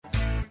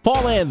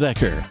Paul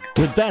Anbecker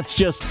with That's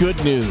Just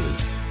Good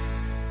News.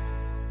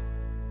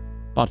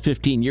 About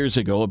 15 years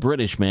ago, a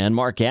British man,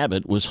 Mark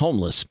Abbott, was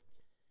homeless.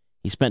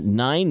 He spent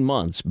 9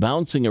 months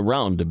bouncing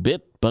around a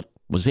bit, but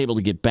was able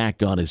to get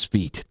back on his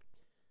feet.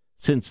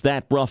 Since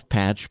that rough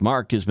patch,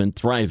 Mark has been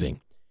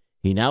thriving.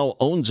 He now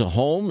owns a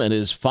home and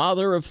is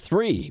father of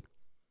 3,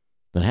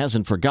 but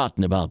hasn't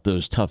forgotten about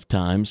those tough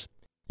times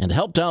and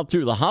helped out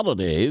through the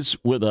holidays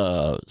with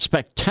a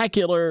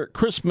spectacular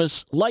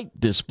Christmas light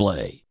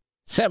display.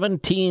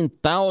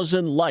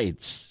 17,000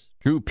 lights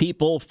drew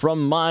people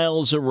from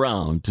miles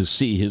around to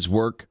see his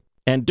work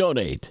and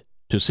donate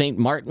to St.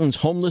 Martin's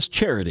Homeless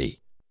Charity,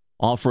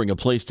 offering a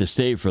place to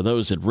stay for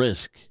those at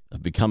risk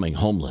of becoming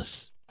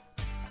homeless.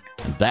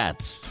 And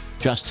that's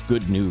just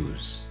good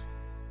news.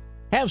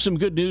 Have some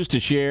good news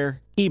to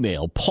share?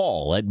 Email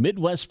Paul at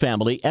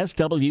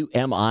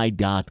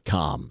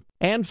MidwestFamilySWMI.com.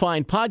 And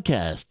find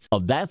podcasts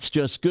of That's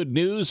Just Good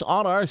News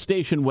on our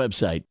station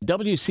website,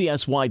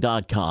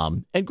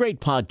 WCSY.com, and great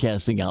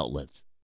podcasting outlets.